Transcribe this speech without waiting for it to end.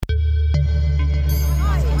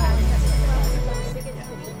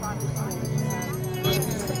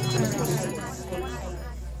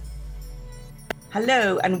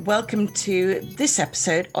Hello and welcome to this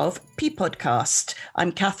episode of PEApodcast.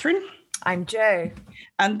 I'm Kathryn. I'm Jo.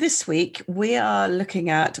 And this week we are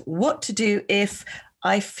looking at what to do if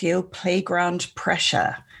I feel playground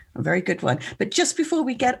pressure. A very good one. But just before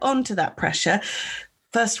we get on to that pressure,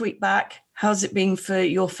 first week back, how's it been for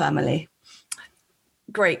your family?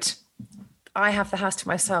 Great. I have the house to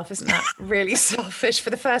myself. Isn't that really selfish? For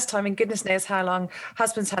the first time in goodness knows how long,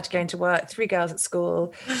 husband's had to go into work, 3 girls at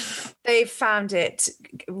school. They found it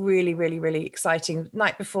really, really, really exciting.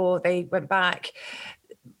 Night before they went back,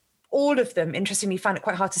 all of them, interestingly, found it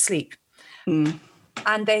quite hard to sleep.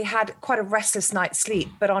 And they had quite a restless night's sleep.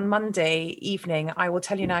 But on Monday evening, I will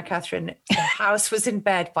tell you now, Kathryn, the house was in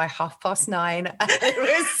bed by 9:30 and they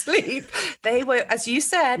were asleep. They were, as you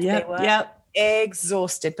said, they were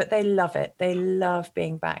exhausted, but they love it. They love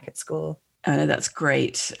being back at school. Oh, no, that's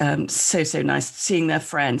great. So nice seeing their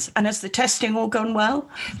friends. And has the testing all gone well?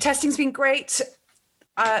 Testing's been great.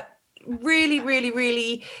 Really, really,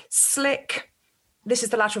 really slick. This is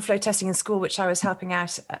the lateral flow testing in school, which I was helping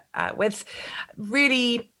out with.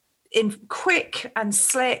 Really quick and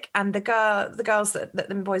slick. And the girls,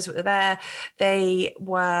 the boys that were there, they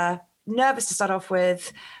were nervous to start off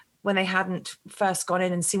with when they hadn't first gone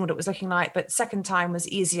in and seen what it was looking like. But second time was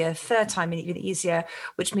easier, third time even easier,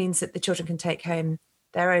 which means that the children can take home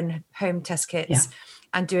their own home test kits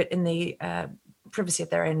and do it in the privacy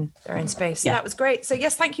of their own space. So that was great. So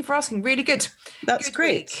yes, thank you for asking. Really good. That's good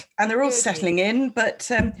great. Week. And they're all settling in.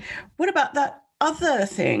 But what about that other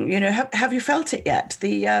thing? You know, have you felt it yet?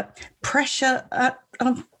 The pressure,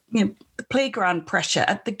 the playground pressure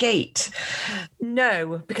at the gate?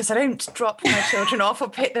 No, because I don't drop my children off or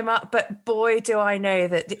pick them up. But boy, do I know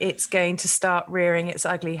that it's going to start rearing its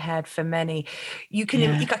ugly head for many. I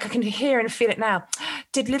can hear and feel it now.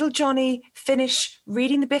 Did little Johnny finish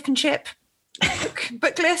reading the Biff and Chip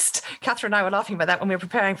book list? Kathryn and I were laughing about that when we were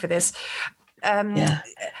preparing for this.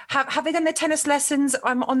 Have they done their tennis lessons?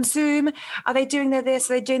 I'm on Zoom. Are they doing their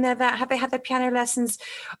this? Are they doing their that? Have they had their piano lessons?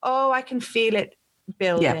 Oh, I can feel it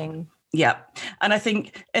building. Yeah. And I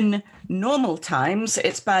think in normal times,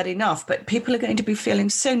 it's bad enough, but people are going to be feeling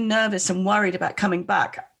so nervous and worried about coming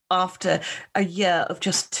back after a year of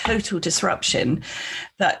just total disruption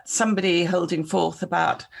that somebody holding forth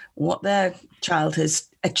about what their child has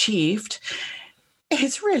achieved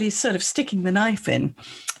is really sort of sticking the knife in.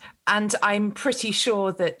 And I'm pretty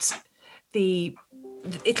sure that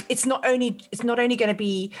it's not only going to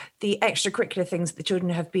be the extracurricular things that the children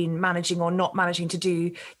have been managing or not managing to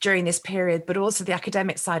do during this period, but also the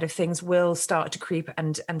academic side of things will start to creep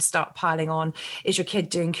and start piling on. Is your kid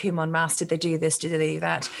doing Kumon Maths? Did they do this? Did they do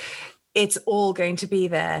that? It's all going to be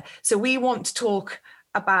there. So we want to talk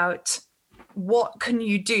about what can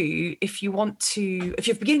you do if you're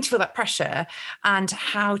beginning to feel that pressure and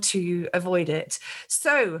how to avoid it.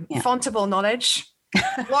 So Fontable knowledge,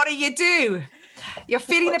 what do you do? You're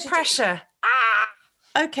feeling the pressure.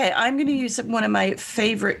 Okay, I'm going to use one of my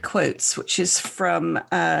favorite quotes, which is from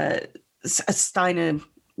Steiner,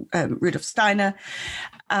 Rudolf Steiner.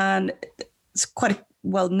 And it's quite a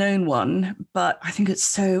well-known one, but I think it's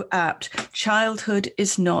so apt. Childhood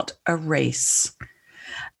is not a race.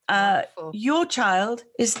 Your child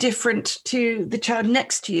is different to the child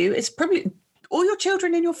next to you. It's probably all your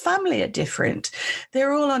children in your family are different.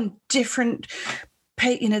 They're all on different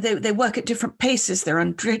they work at different paces. They're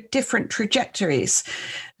on different trajectories.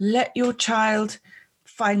 Let your child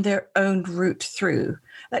find their own route through.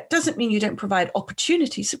 That doesn't mean you don't provide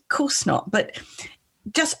opportunities. Of course not. But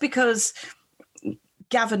just because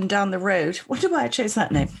Gavin down the road, wonder why I chose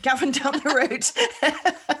that name, Gavin down the road.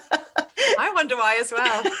 I wonder why as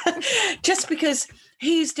well. Just because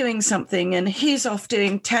he's doing something and he's off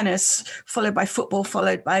doing tennis, followed by football,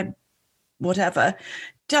 followed by whatever,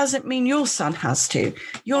 doesn't mean your son has to.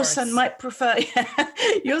 Your son might prefer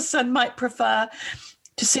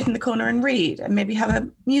to sit in the corner and read and maybe have a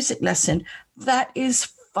music lesson. That is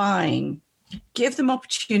fine. Give them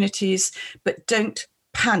opportunities, but don't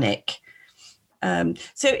panic.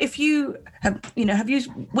 So if you have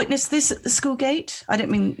you witnessed this at the school gate? I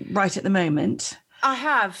don't mean right at the moment. I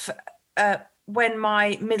have. When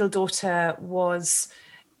my middle daughter was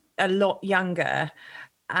a lot younger,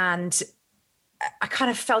 and I kind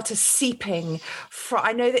of felt a seeping.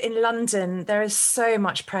 I know that in London, there is so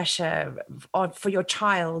much pressure for your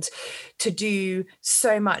child to do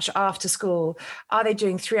so much after school. Are they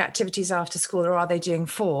doing 3 activities after school or are they doing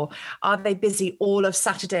 4? Are they busy all of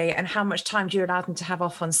Saturday? And how much time do you allow them to have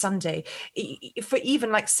off on Sunday? For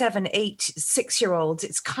even like 7, 8, 6-year-olds,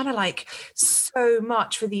 it's kind of like so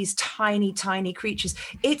much for these tiny, tiny creatures.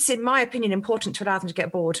 It's, in my opinion, important to allow them to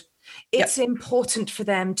get bored. It's important for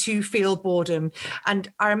them to feel boredom.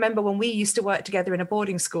 And I remember when we used to work together in a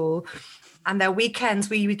boarding school, and their weekends,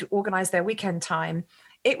 we would organise their weekend time.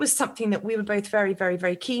 It was something that we were both very, very,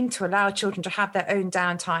 very keen to allow children to have their own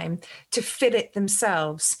downtime, to fill it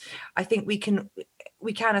themselves. I think we can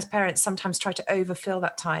as parents sometimes try to overfill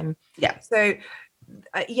that time. Yeah. So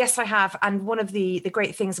yes, I have. And one of the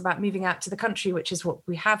great things about moving out to the country, which is what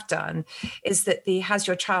we have done, is that has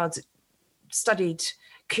your child studied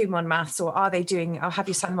Kumon maths, or have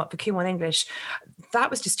you signed them up for Kumon English? That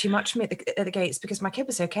was just too much for me at the gates, because my kid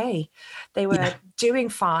was okay. They were doing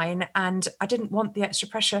fine, and I didn't want the extra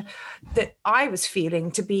pressure that I was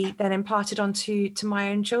feeling to be then imparted onto my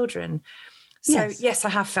own children. So yes, I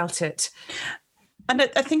have felt it. And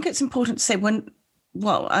I think it's important to say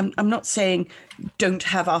I'm not saying don't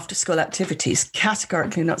have after school activities,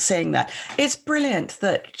 categorically not saying that. It's brilliant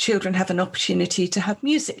that children have an opportunity to have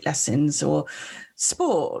music lessons or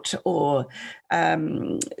sport or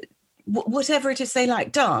whatever it is they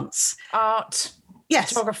like, dance, art, yes,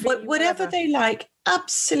 photography, whatever they like,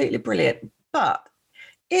 absolutely brilliant. But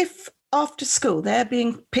if after school they're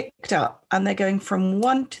being picked up and they're going from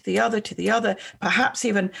one to the other, perhaps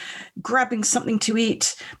even grabbing something to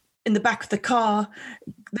eat in the back of the car,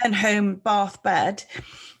 then home, bath, bed,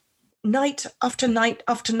 night after night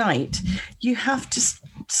after night, you have to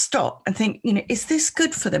stop and think, is this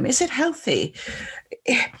good for them? Is it healthy?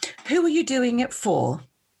 Who are you doing it for?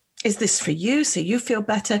 Is this for you so you feel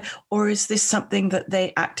better, or is this something that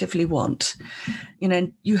they actively want?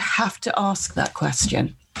 You have to ask that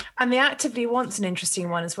question. And the actively want's an interesting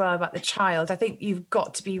one as well about the child. I think you've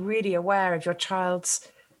got to be really aware of your child's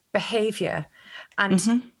behaviour.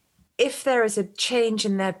 And if there is a change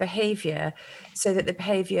in their behaviour so that the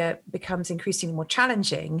behaviour becomes increasingly more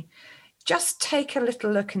challenging, just take a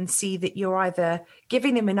little look and see that you're either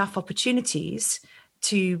giving them enough opportunities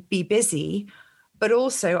to be busy, but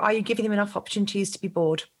also are you giving them enough opportunities to be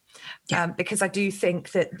bored? Because I do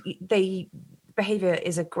think that behaviour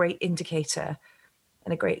is a great indicator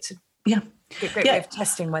and a great way of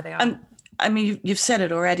testing where they are. I mean, you've said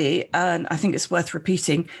it already, and I think it's worth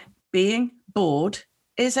repeating. Being bored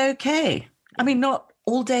is okay. I mean, not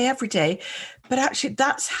all day, every day, but actually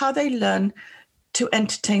that's how they learn to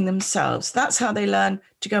entertain themselves. That's how they learn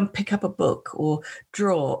to go and pick up a book or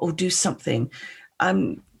draw or do something,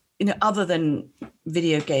 other than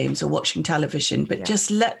video games or watching television, but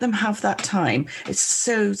just let them have that time. It's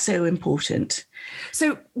so, so important.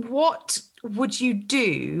 So what would you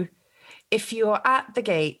do if you're at the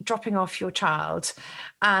gate dropping off your child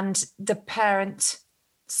and the parent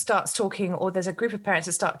starts talking, or there's a group of parents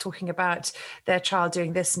that start talking about their child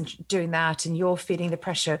doing this and doing that, and you're feeling the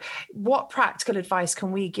pressure? What practical advice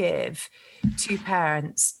can we give to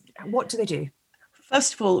parents? What do they do?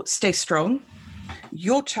 First of all, stay strong.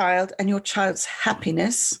 Your child and your child's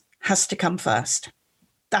happiness has to come first.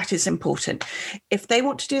 That is important. If they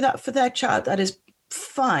want to do that for their child, that is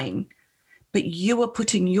fine. But you are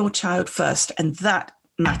putting your child first, and that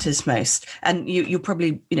matters most. And you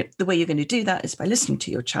probably, the way you're going to do that is by listening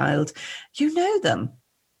to your child. You know them.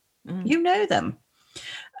 You know them.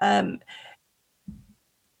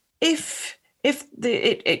 If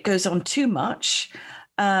it goes on too much,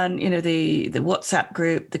 and the WhatsApp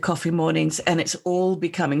group, the coffee mornings, and it's all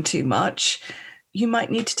becoming too much, you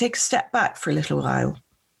might need to take a step back for a little while.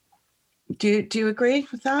 Do you agree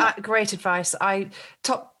with that? Great advice.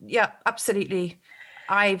 Absolutely.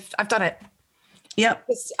 I've done it. Yeah,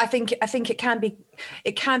 I think it can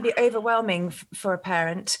be overwhelming for a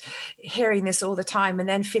parent hearing this all the time and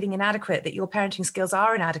then feeling inadequate, that your parenting skills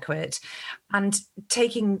are inadequate, and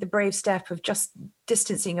taking the brave step of just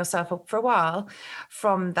distancing yourself for a while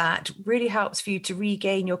from that really helps for you to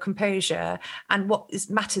regain your composure and what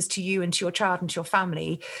matters to you and to your child and to your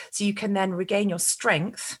family, so you can then regain your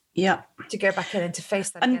strength to go back in and to face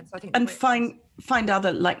that again. So I think find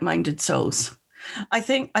other like-minded souls. I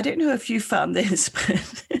don't know if you found this,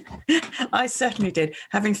 but I certainly did.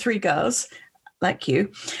 Having 3 girls like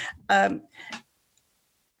you,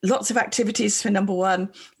 lots of activities for number 1,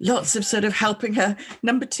 lots of sort of helping her.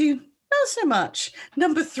 Number 2, not so much.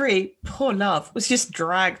 Number 3, poor love, was just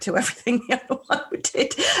dragged to everything the other one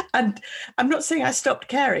did. And I'm not saying I stopped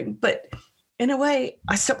caring, but in a way,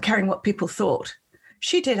 I stopped caring what people thought.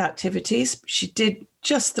 She did activities. She did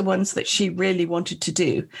just the ones that she really wanted to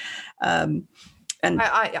do. And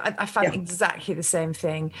I found exactly the same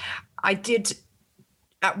thing. I did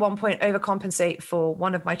at one point overcompensate for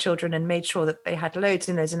one of my children and made sure that they had loads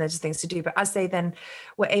and loads and loads of things to do. But as they then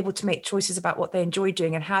were able to make choices about what they enjoyed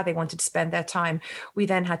doing and how they wanted to spend their time, we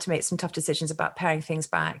then had to make some tough decisions about paring things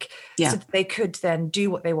back so that they could then do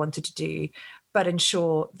what they wanted to do, but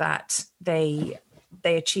ensure that they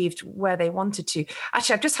achieved where they wanted to.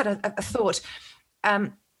 Actually, I've just had a thought.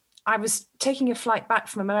 I was taking a flight back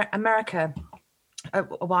from America a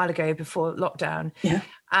while ago before lockdown. Yeah.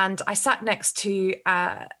 And I sat next to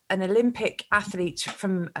an Olympic athlete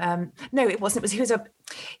from, no, it wasn't.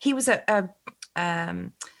 He was a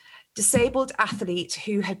disabled athlete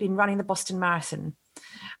who had been running the Boston Marathon.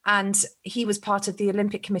 And he was part of the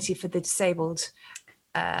Olympic committee for the disabled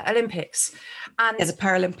Olympics. And the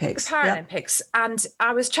Paralympics. Yep. And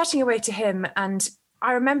I was chatting away to him, and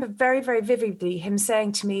I remember very, very vividly him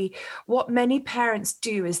saying to me, what many parents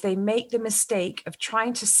do is they make the mistake of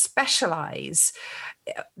trying to specialize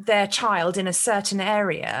their child in a certain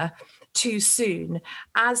area too soon.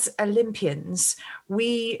 As Olympians,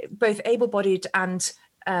 we, both able-bodied and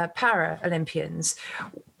para-Olympians,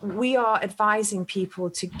 we are advising people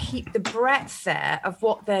to keep the breadth there of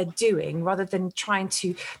what they're doing rather than trying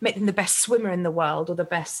to make them the best swimmer in the world or the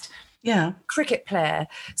best cricket player.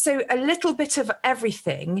 So a little bit of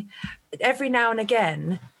everything every now and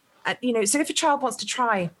again, so if a child wants to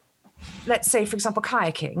try, let's say, for example,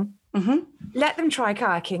 kayaking, let them try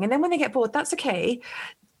kayaking. And then when they get bored, that's okay.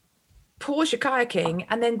 Pause your kayaking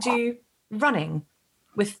and then do running.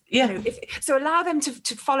 So allow them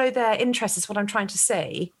to follow their interests is what I'm trying to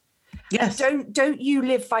say. Yes. Don't you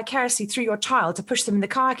live vicariously through your child to push them in the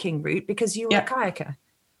kayaking route because you were a kayaker.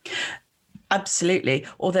 Absolutely.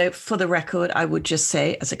 Although, for the record, I would just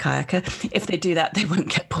say, as a kayaker, if they do that, they won't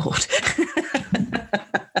get bored.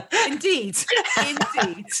 Indeed. So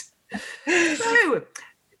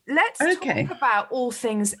let's talk about all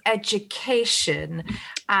things education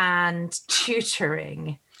and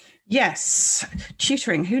tutoring. Yes.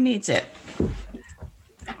 Tutoring. Who needs it?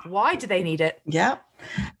 Why do they need it? Yeah.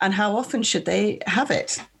 And how often should they have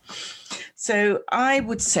it? So I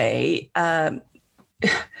would say,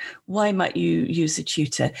 why might you use a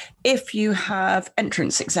tutor? If you have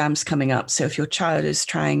entrance exams coming up, so if your child is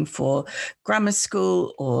trying for grammar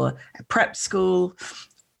school or prep school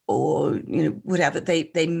or whatever,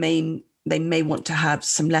 they may want to have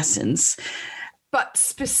some lessons. But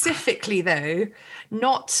specifically, though,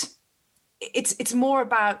 it's more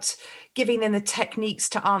about giving them the techniques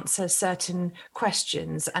to answer certain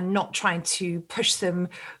questions and not trying to push them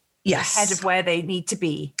ahead of where they need to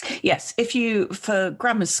be. Yes. For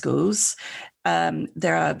grammar schools,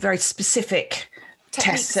 there are very specific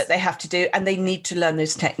tests that they have to do, and they need to learn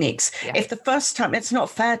those techniques. Yeah. If the first time, it's not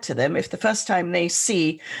fair to them, if the first time they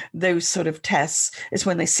see those sort of tests is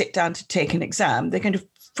when they sit down to take an exam, they're going to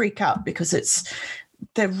freak out because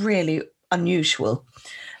they're really unusual.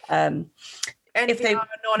 NVR, if they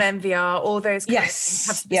non-NVR, all those kind of things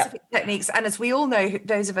have specific techniques. And as we all know,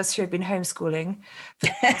 those of us who have been homeschooling for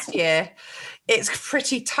the past year, it's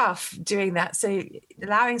pretty tough doing that. So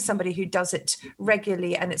allowing somebody who does it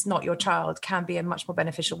regularly and it's not your child can be a much more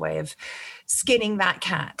beneficial way of skinning that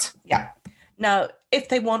cat. Yeah. Now, if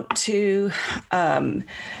they want to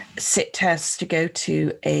sit tests to go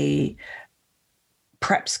to a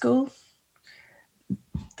prep school,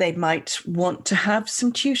 they might want to have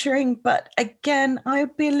some tutoring, but again, I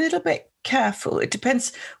would be a little bit careful. It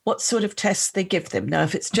depends what sort of tests they give them. Now,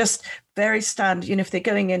 if it's just very standard, if they're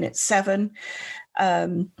going in at 7,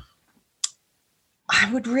 I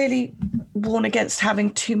would really warn against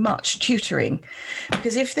having too much tutoring,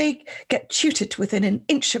 because if they get tutored within an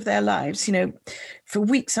inch of their lives, for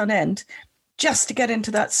weeks on end, just to get into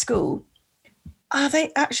that school, are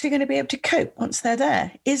they actually going to be able to cope once they're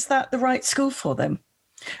there? Is that the right school for them?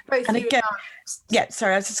 And again,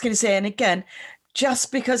 I was just going to say, and again,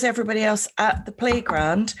 just because everybody else at the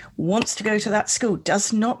playground wants to go to that school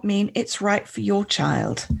does not mean it's right for your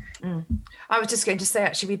child. I was just going to say,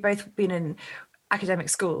 actually, we've both been in academic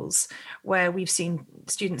schools where we've seen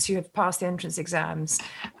students who have passed the entrance exams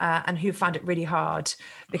and who found it really hard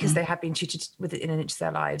because they have been tutored within an inch of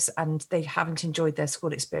their lives and they haven't enjoyed their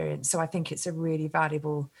school experience. So I think it's a really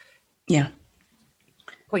valuable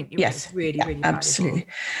point. Yes, really absolutely.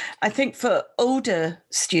 valuable. I think for older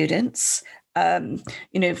students,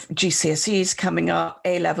 GCSEs coming up,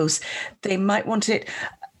 A levels, they might want it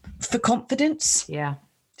for confidence. Yeah.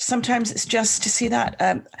 Sometimes it's just to see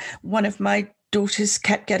that. One of my daughters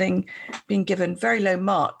kept being given very low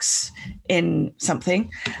marks in something,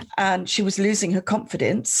 and she was losing her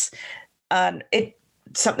confidence, and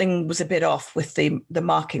something was a bit off with the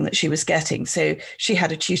marking that she was getting. So she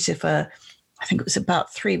had a tutor for, I think it was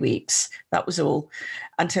about 3 weeks. That was all,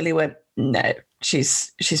 until he went, no,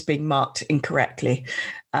 she's being marked incorrectly.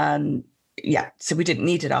 And so we didn't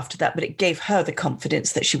need it after that, but it gave her the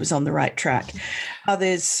confidence that she was on the right track.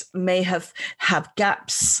 Others may have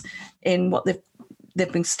gaps in what they've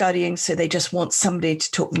they've been studying, so they just want somebody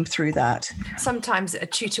to talk them through that. Sometimes a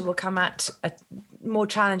tutor will come at a more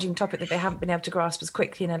challenging topic that they haven't been able to grasp as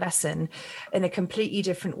quickly in a lesson in a completely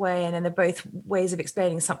different way, and then they're both ways of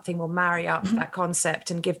explaining something will marry up that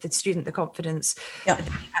concept and give the student the confidence that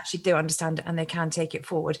they actually do understand it and they can take it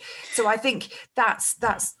forward. So I think that's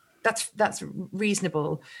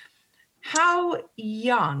reasonable. How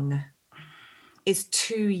young is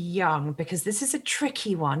too young? Because this is a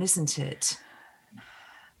tricky one, isn't it?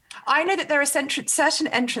 I know that there are certain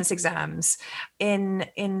entrance exams in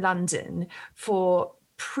London for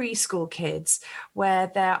preschool kids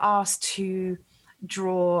where they're asked to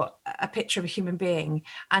draw a picture of a human being,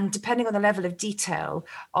 and depending on the level of detail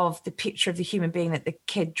of the picture of the human being that the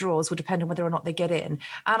kid draws will depend on whether or not they get in.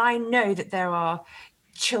 And I know that there are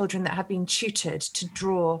children that have been tutored to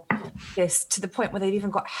draw this to the point where they've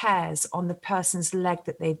even got hairs on the person's leg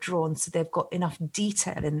that they've drawn, so they've got enough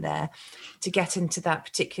detail in there to get into that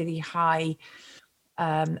particularly high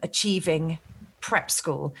achieving prep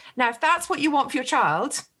school. Now, if that's what you want for your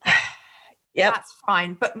child, that's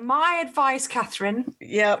fine. But my advice, Kathryn,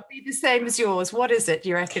 would be the same as yours. What is it,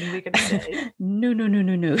 you reckon we're going to say?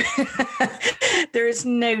 No. There is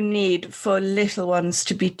no need for little ones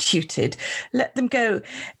to be tutored. Let them go.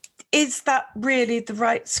 Is that really the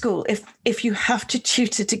right school? If you have to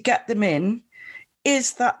tutor to get them in,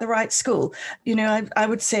 is that the right school? You know, I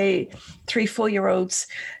would say 3-4-year-olds.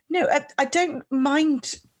 No, I don't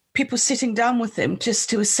mind people sitting down with them just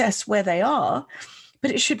to assess where they are.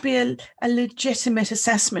 But it should be a legitimate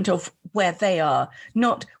assessment of where they are,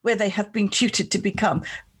 not where they have been tutored to become.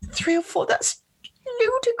 3 or 4, that's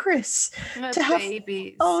ludicrous. To have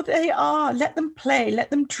babies. Oh, they are. Let them play, let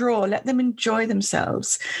them draw, let them enjoy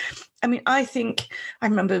themselves. I mean, I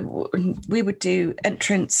remember when we would do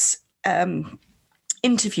entrance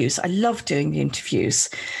interviews. I loved doing the interviews,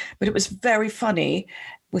 but it was very funny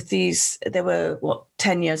with these. They were,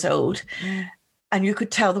 10 years old. And you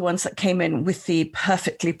could tell the ones that came in with the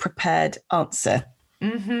perfectly prepared answer.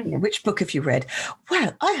 Mm-hmm. Which book have you read?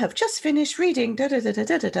 Well, I have just finished reading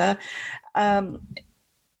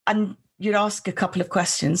and you'd ask a couple of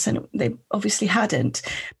questions and they obviously hadn't.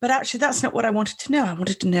 But actually, that's not what I wanted to know. I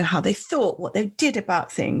wanted to know how they thought, what they did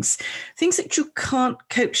about things that you can't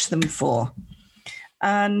coach them for.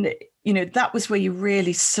 And, you know, that was where you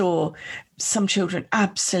really saw some children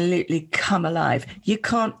absolutely come alive. You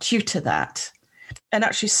can't tutor that. And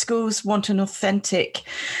actually, schools want an authentic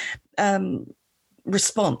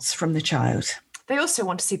response from the child. They also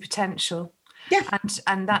want to see potential. Yeah.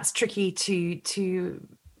 And that's tricky to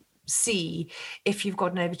see if you've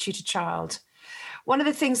got an overtutored child. One of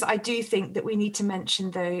the things that I do think that we need to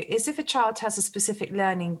mention, though, is if a child has a specific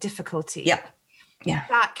learning difficulty. Yeah.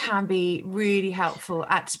 That can be really helpful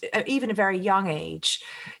at even a very young age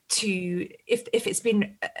to, if it's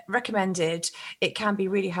been recommended, it can be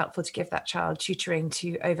really helpful to give that child tutoring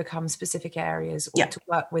to overcome specific areas or to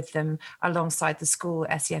work with them alongside the school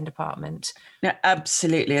SEN department. No,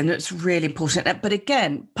 absolutely. And it's really important. But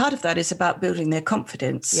again, part of that is about building their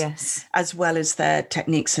confidence, yes, as well as their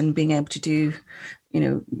techniques and being able to do, you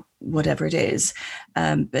know, whatever it is.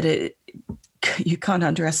 But you can't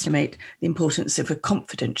underestimate the importance of a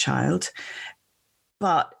confident child,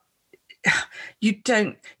 but you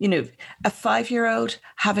don't, you know, a 5-year-old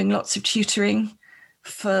having lots of tutoring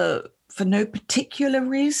for no particular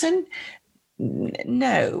reason.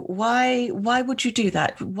 No. Why would you do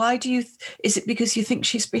that? Is it because you think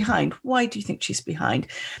she's behind? Why do you think she's behind?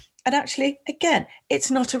 And actually, again,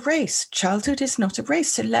 it's not a race. Childhood is not a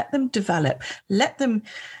race. So let them develop, let them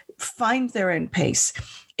find their own pace.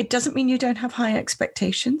 It doesn't mean you don't have high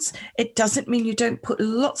expectations. It doesn't mean you don't put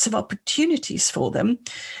lots of opportunities for them,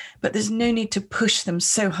 but there's no need to push them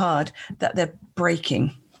so hard that they're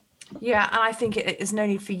breaking. Yeah, and I think there's no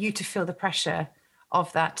need for you to feel the pressure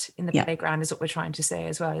of that in the playground is what we're trying to say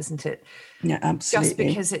as well, isn't it? Yeah, absolutely. Just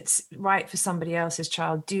because it's right for somebody else's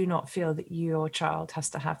child, do not feel that your child has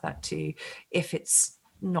to have that too if it's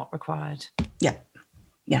not required. Yeah.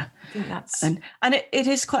 I think that's... And it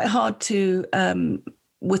is quite hard to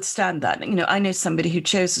withstand that. You know, I know somebody who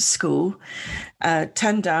chose a school,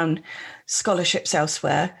 turned down scholarships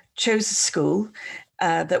elsewhere, chose a school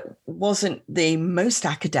that wasn't the most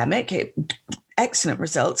academic, excellent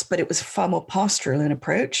results, but it was far more pastoral in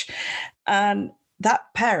approach. And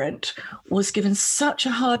that parent was given such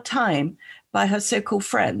a hard time by her so-called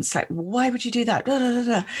friends. Like, why would you do that? Blah, blah, blah,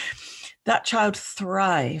 blah. That child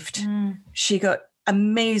thrived. She got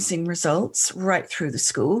amazing results right through the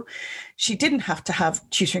school. She didn't have to have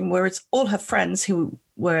tutoring, whereas all her friends who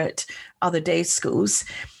were at other day schools,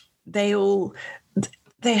 they all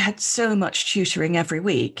they had so much tutoring every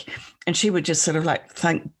week. And she would just sort of like,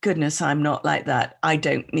 thank goodness I'm not like that. I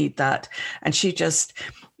don't need that. And she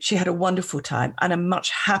had a wonderful time and a much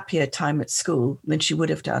happier time at school than she would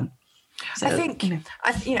have done. So, I think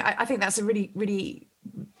that's a really, really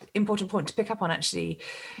important point to pick up on, actually.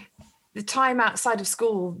 The time outside of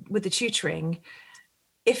school with the tutoring,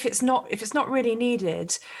 if it's not really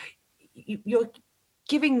needed, you're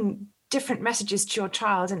giving different messages to your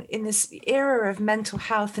child. And in this era of mental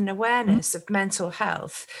health and awareness of mental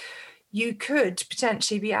health, you could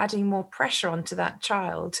potentially be adding more pressure onto that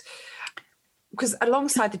child, because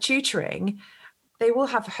alongside the tutoring, they will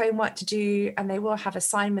have homework to do and they will have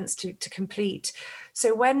assignments to complete.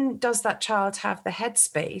 So when does that child have the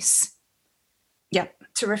headspace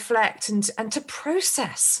to reflect and to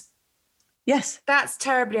process? Yes. That's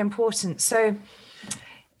terribly important. So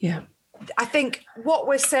yeah, I think what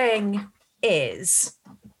we're saying is,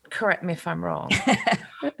 correct me if I'm wrong,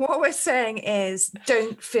 what we're saying is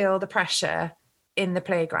don't feel the pressure in the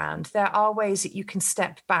playground. There are ways that you can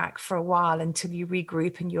step back for a while until you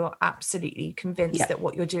regroup and you're absolutely convinced that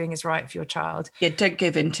what you're doing is right for your child. Yeah, don't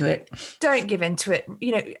give into it. Don't give into it.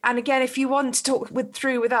 And again, if you want to talk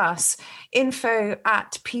through with us,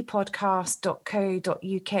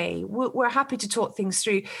 info@PEApodcast.co.uk. We're happy to talk things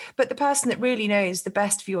through. But the person that really knows the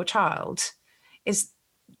best for your child is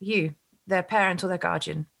you, their parent or their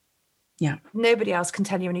guardian. Yeah. Nobody else can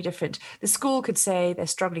tell you any different. The school could say they're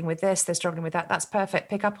struggling with this, they're struggling with that. That's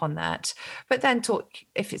perfect. Pick up on that. But then talk,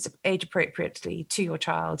 if it's age appropriately, to your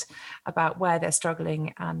child about where they're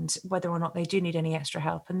struggling and whether or not they do need any extra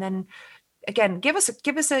help. And then again, give us a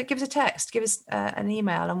text, give us an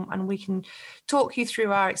email, and we can talk you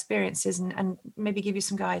through our experiences and maybe give you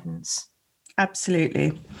some guidance.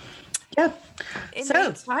 Absolutely. Yeah. In the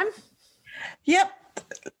meantime. Yep.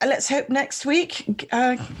 Let's hope next week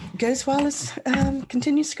goes well, as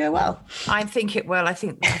continues to go well. I think it will. I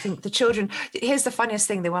think the children. Here's the funniest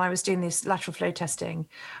thing: that when I was doing this lateral flow testing,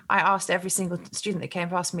 I asked every single student that came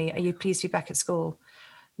past me, "Are you pleased to be back at school?"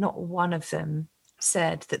 Not one of them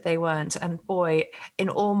said that they weren't. And boy, in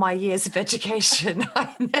all my years of education,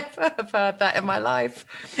 I never have heard that in my life.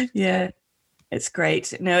 Yeah, it's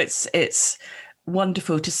great. No, it's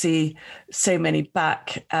wonderful to see so many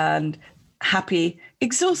back and happy,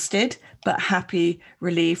 exhausted, but happy,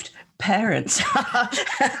 relieved parents.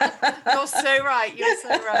 You're so right. You're so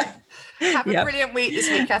right. Have a brilliant week this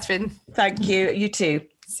week, Kathryn. Thank you. You too.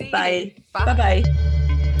 See you. Bye. Bye. Bye-bye.